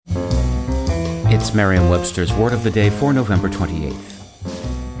It's Merriam-Webster's Word of the Day for November 28th.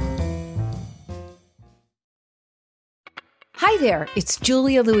 Hi there, it's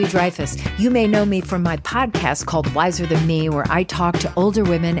Julia Louis-Dreyfus. You may know me from my podcast called Wiser Than Me, where I talk to older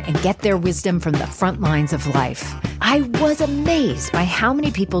women and get their wisdom from the front lines of life. I was amazed by how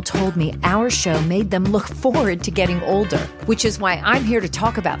many people told me our show made them look forward to getting older, which is why I'm here to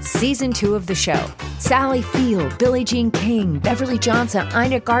talk about Season 2 of the show. Sally Field, Billie Jean King, Beverly Johnson,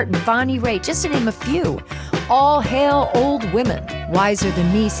 Ina Garten, Bonnie Raitt, just to name a few. All hail old women. Wiser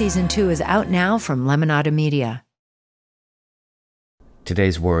Than Me Season 2 is out now from Lemonada Media.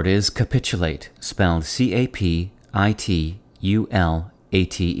 Today's word is capitulate, spelled capitulate.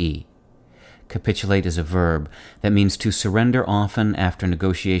 Capitulate is a verb that means to surrender often after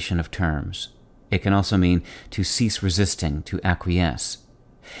negotiation of terms. It can also mean to cease resisting, to acquiesce.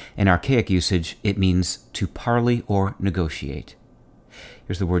 In archaic usage, it means to parley or negotiate.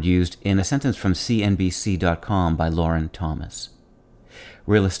 Here's the word used in a sentence from CNBC.com by Lauren Thomas.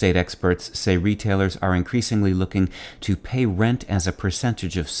 Real estate experts say retailers are increasingly looking to pay rent as a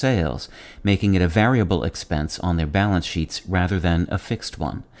percentage of sales, making it a variable expense on their balance sheets rather than a fixed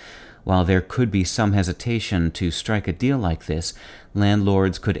one. While there could be some hesitation to strike a deal like this,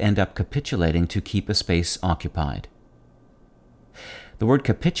 landlords could end up capitulating to keep a space occupied. The word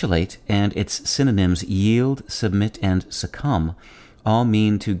capitulate and its synonyms yield, submit, and succumb all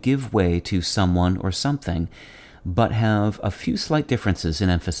mean to give way to someone or something, but have a few slight differences in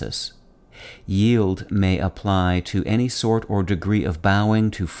emphasis. Yield may apply to any sort or degree of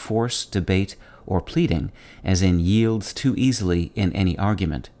bowing to force, debate, or pleading, as in yields too easily in any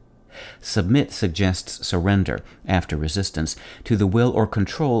argument. Submit suggests surrender, after resistance, to the will or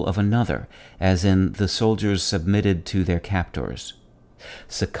control of another, as in the soldiers submitted to their captors.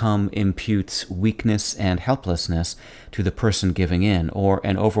 Succumb imputes weakness and helplessness to the person giving in, or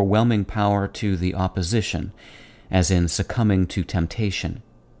an overwhelming power to the opposition, as in succumbing to temptation.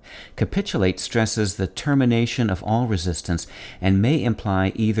 Capitulate stresses the termination of all resistance and may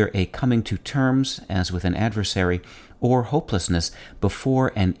imply either a coming to terms, as with an adversary, or hopelessness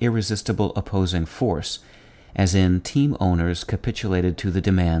before an irresistible opposing force, as in team owners capitulated to the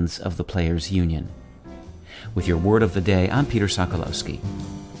demands of the players' union. With your Word of the Day, I'm Peter Sokolowski.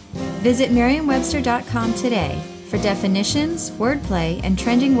 Visit Merriam-Webster.com today for definitions, wordplay, and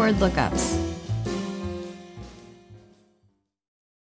trending word lookups.